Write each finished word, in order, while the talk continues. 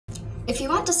If you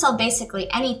want to sell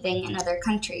basically anything in other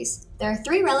countries, there are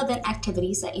 3 relevant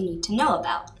activities that you need to know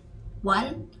about.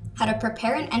 1. How to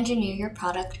prepare and engineer your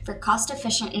product for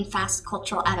cost-efficient and fast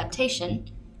cultural adaptation.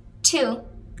 2.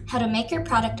 How to make your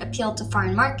product appeal to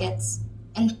foreign markets.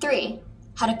 And 3.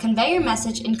 How to convey your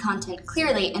message and content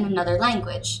clearly in another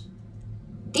language.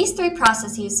 These 3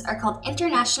 processes are called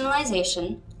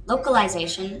internationalization,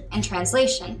 localization, and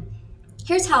translation.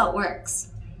 Here's how it works.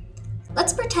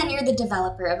 Let's pretend you're the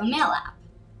developer of a mail app.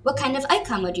 What kind of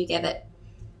icon would you give it?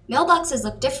 Mailboxes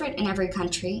look different in every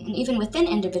country and even within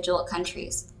individual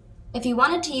countries. If you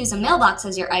wanted to use a mailbox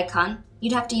as your icon,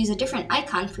 you'd have to use a different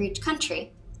icon for each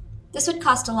country. This would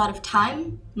cost a lot of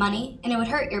time, money, and it would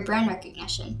hurt your brand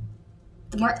recognition.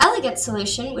 The more elegant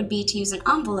solution would be to use an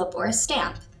envelope or a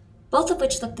stamp, both of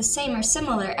which look the same or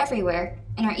similar everywhere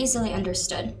and are easily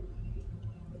understood.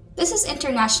 This is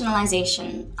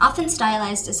internationalization, often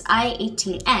stylized as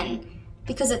I-18N,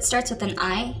 because it starts with an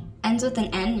I, ends with an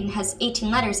N, and has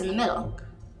 18 letters in the middle.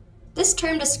 This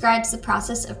term describes the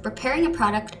process of preparing a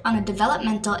product on a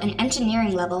developmental and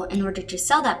engineering level in order to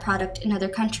sell that product in other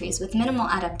countries with minimal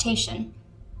adaptation.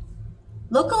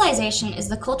 Localization is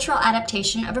the cultural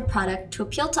adaptation of a product to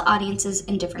appeal to audiences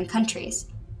in different countries.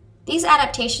 These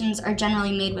adaptations are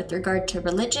generally made with regard to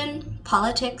religion,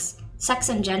 politics, sex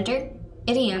and gender,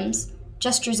 idioms,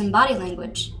 gestures and body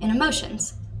language, and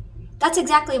emotions. That's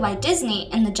exactly why Disney,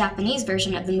 in the Japanese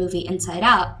version of the movie Inside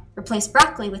Out, replaced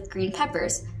broccoli with green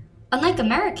peppers. Unlike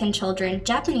American children,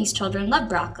 Japanese children love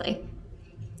broccoli.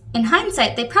 In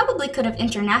hindsight, they probably could have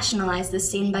internationalized this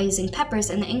scene by using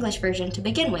peppers in the English version to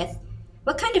begin with.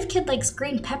 What kind of kid likes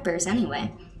green peppers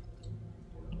anyway?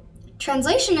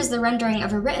 Translation is the rendering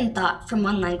of a written thought from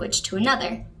one language to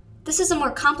another. This is a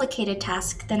more complicated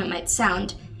task than it might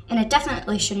sound, and it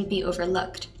definitely shouldn't be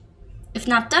overlooked. If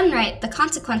not done right, the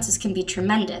consequences can be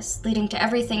tremendous, leading to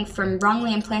everything from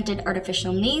wrongly implanted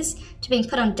artificial knees to being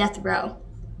put on death row.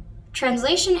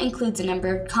 Translation includes a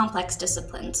number of complex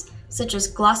disciplines, such as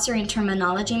glossary and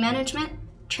terminology management,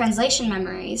 translation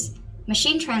memories,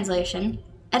 machine translation,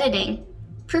 editing,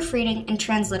 proofreading, and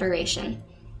transliteration.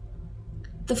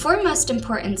 The foremost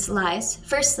importance lies,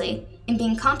 firstly, in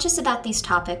being conscious about these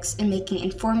topics and making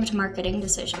informed marketing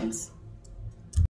decisions.